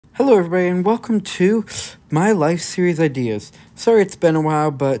Hello, everybody, and welcome to my life series ideas. Sorry it's been a while,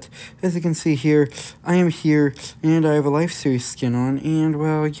 but as you can see here, I am here, and I have a life series skin on, and,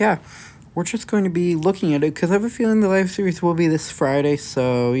 well, yeah, we're just going to be looking at it, because I have a feeling the life series will be this Friday,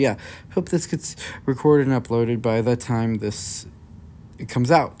 so, yeah, hope this gets recorded and uploaded by the time it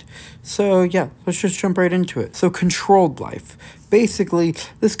comes out. So, yeah, let's just jump right into it. So, controlled life. Basically,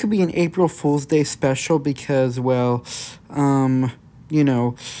 this could be an April Fool's Day special because, well, you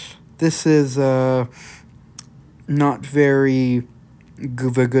know, this is not very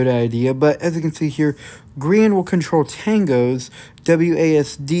of a good idea, but as you can see here, green will control tangos,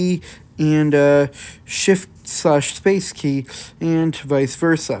 WASD, and shift/space key, and vice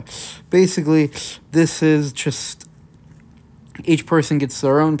versa. Basically, this is just each person gets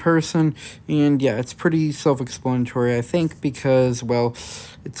their own person, and yeah, it's pretty self-explanatory, I think, because, well,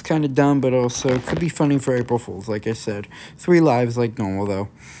 it's kind of dumb, but also could be funny for April Fools, like I said. 3 lives like normal, though.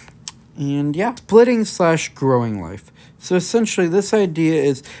 And yeah, splitting/growing life. So essentially, this idea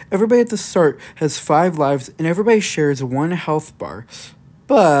is everybody at the start has 5 lives, and everybody shares 1 health bar.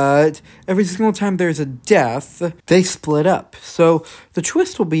 But every single time there's a death, they split up. So the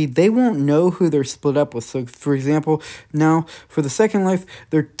twist will be they won't know who they're split up with. So, for example, now for the second life,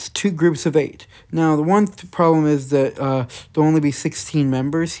 there are 2 groups of 8. Now, the one problem is that there'll only be 16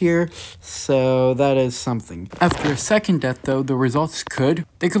 members here, so that is something. After a second death, though, the results could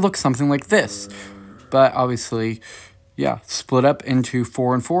look something like this. But obviously, yeah, split up into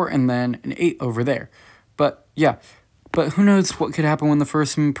 4 and 4, and then an 8 over there. But yeah. But who knows what could happen when the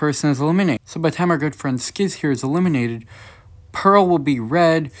first person is eliminated. So by the time our good friend Skiz here is eliminated, Pearl will be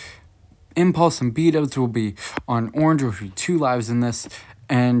red, Impulse and B-Dubs will be on orange, which will be 2 lives in this,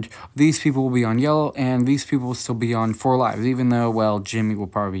 and these people will be on yellow, and these people will still be on 4 lives, even though, well, Jimmy will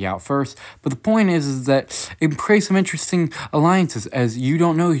probably be out first. But the point is that it creates some interesting alliances, as you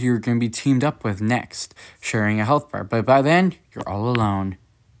don't know who you're going to be teamed up with next, sharing a health bar. But by then, you're all alone.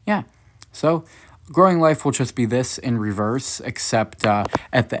 Yeah, so growing life will just be this in reverse, except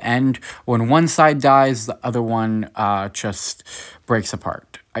at the end, when one side dies, the other one just breaks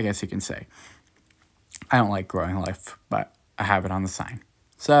apart, I guess you can say. I don't like growing life, but I have it on the sign.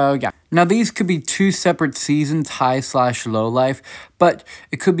 So, yeah. Now, these could be 2 separate seasons, high/low life, but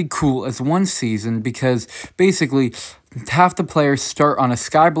it could be cool as one season because basically half the players start on a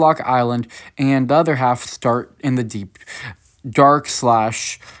skyblock island and the other half start in the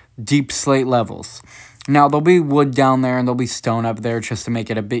dark/deep slate levels. Now, there'll be wood down there and there'll be stone up there just to make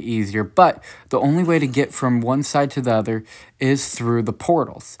it a bit easier, but the only way to get from one side to the other is through the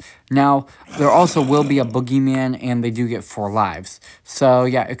portals. Now, there also will be a boogeyman, and they do get 4 lives. So,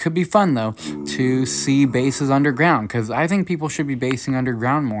 yeah, it could be fun, though, to see bases underground, because I think people should be basing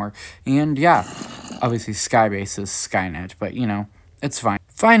underground more. And, yeah, obviously Skybase is Skynet, but, you know, it's fine.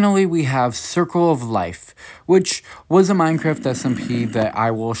 Finally, we have Circle of Life, which was a Minecraft SMP that I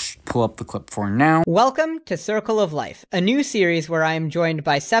will pull up the clip for now. Welcome to Circle of Life, a new series where I am joined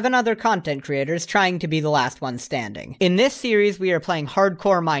by 7 other content creators trying to be the last one standing. In this series, we are playing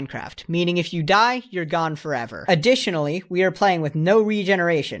hardcore Minecraft, meaning if you die, you're gone forever. Additionally, we are playing with no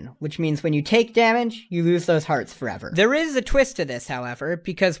regeneration, which means when you take damage, you lose those hearts forever. There is a twist to this, however,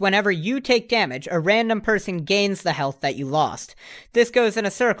 because whenever you take damage, a random person gains the health that you lost. This goes in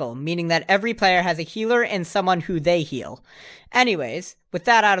a circle, meaning that every player has a healer and someone who they heal. Anyways, with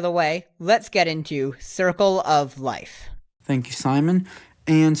that out of the way, let's get into Circle of Life. Thank you, Simon.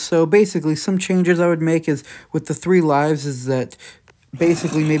 And so basically, some changes I would make is with the 3 lives is that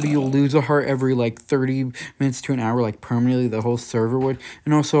basically maybe you'll lose a heart every like 30 minutes to an hour, like permanently the whole server would.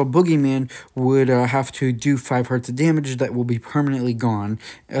 And also a boogeyman would have to do 5 hearts of damage that will be permanently gone.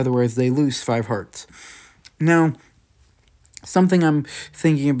 Otherwise, they lose 5 hearts. Now, something I'm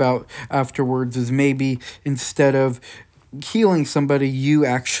thinking about afterwards is maybe instead of healing somebody,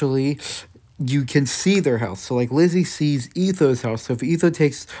 you can see their health. So, like, Lizzie sees Etho's health. So, if Etho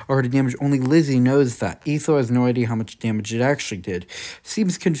takes a heart of damage, only Lizzie knows that. Etho has no idea how much damage it actually did.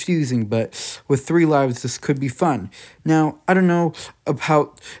 Seems confusing, but with 3 lives, this could be fun. Now, I don't know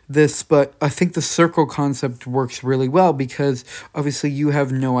about this, but I think the circle concept works really well because, obviously, you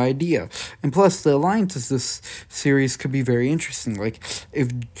have no idea. And plus, the alliances this series could be very interesting. Like, if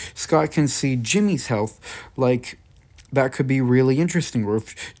Scott can see Jimmy's health, like, that could be really interesting. Or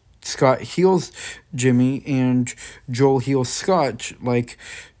if Scott heals Jimmy and Joel heals Scott, like,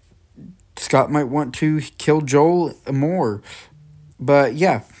 Scott might want to kill Joel more. But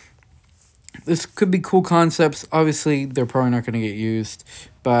yeah, this could be cool concepts. Obviously, they're probably not going to get used,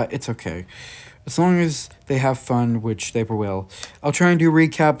 but it's okay. As long as they have fun, which they will. I'll try and do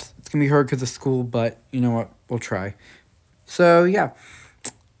recaps. It's going to be hard because of school, but you know what? We'll try. So, yeah.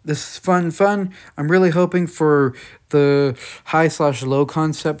 This is fun. I'm really hoping for the high/low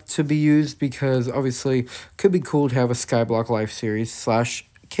concept to be used because obviously it could be cool to have a Skyblock Life series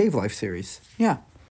 / Cave Life series. Yeah.